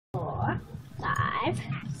5,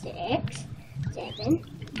 6, 7,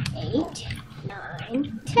 8,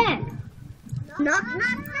 9, 10. Knock,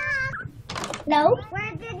 knock, knock. No.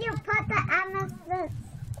 Where did you put the amethyst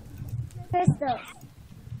crystals?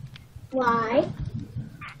 Why?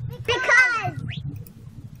 Because.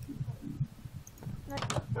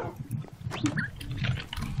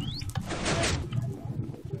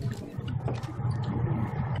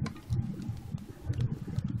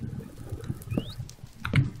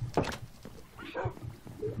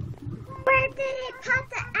 Where did he put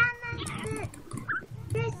the amethyst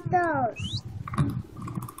crystals?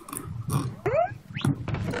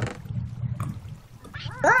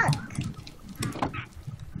 Look.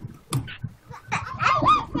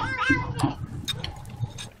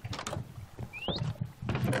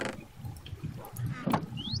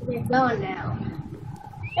 They're gone now.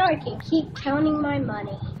 Now I can keep counting my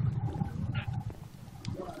money.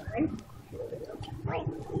 1, 2, 3.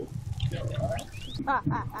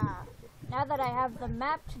 Now that I have the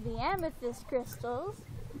map to the amethyst crystals,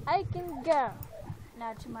 I can go.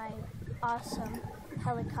 Now to my awesome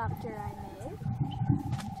helicopter I made.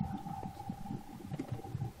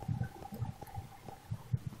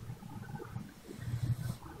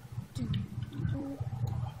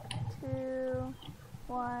 Two,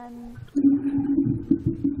 one.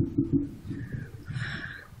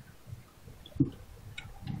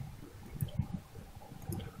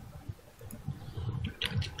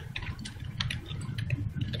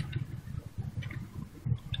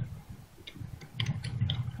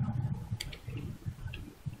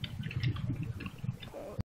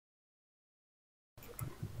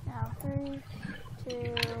 Now 3,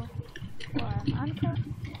 2, 1. Uncut.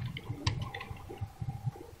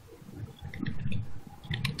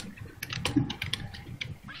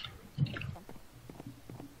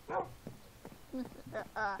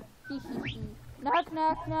 Knock,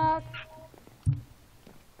 knock, knock.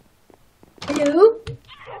 Hello?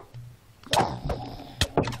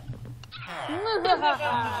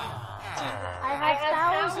 I have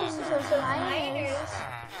thousands of miners.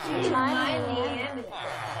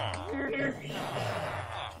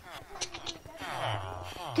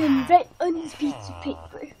 Can write on this piece of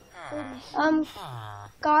paper.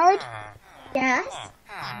 Guard, Yes.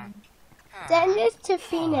 send this to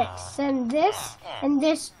Phoenix. Send this and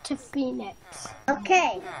this to Phoenix.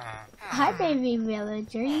 Okay. Hi, baby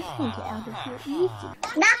villager. You can get out of here easy.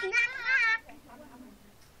 Knock, knock, knock.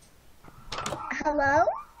 Hello?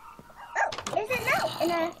 Oh, is it no? In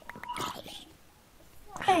a.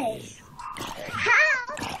 Hey.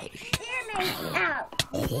 How? Steer me out.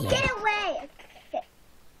 Get away. Okay.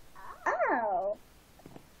 Oh.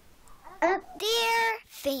 Dear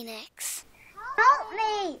Phoenix. Help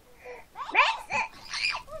me. Mason.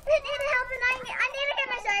 I need help and I need to get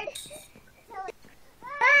my sword.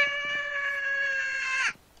 Ah!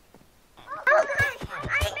 Oh God,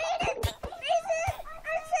 I made it. Mason,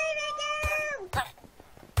 I'm saving you.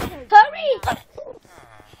 Hurry!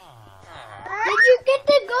 Did you get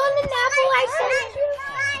the golden apple I sent you?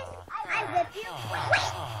 I whip you.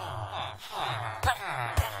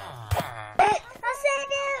 I'll save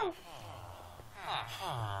you.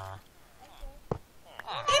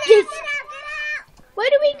 Yes. Get out. Where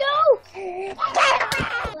do we go?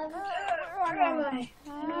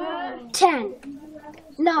 10,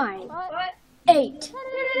 9, 8,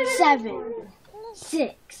 7,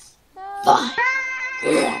 6, 5,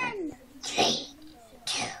 3,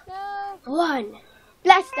 2, 1.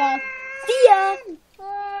 Blast off. See ya.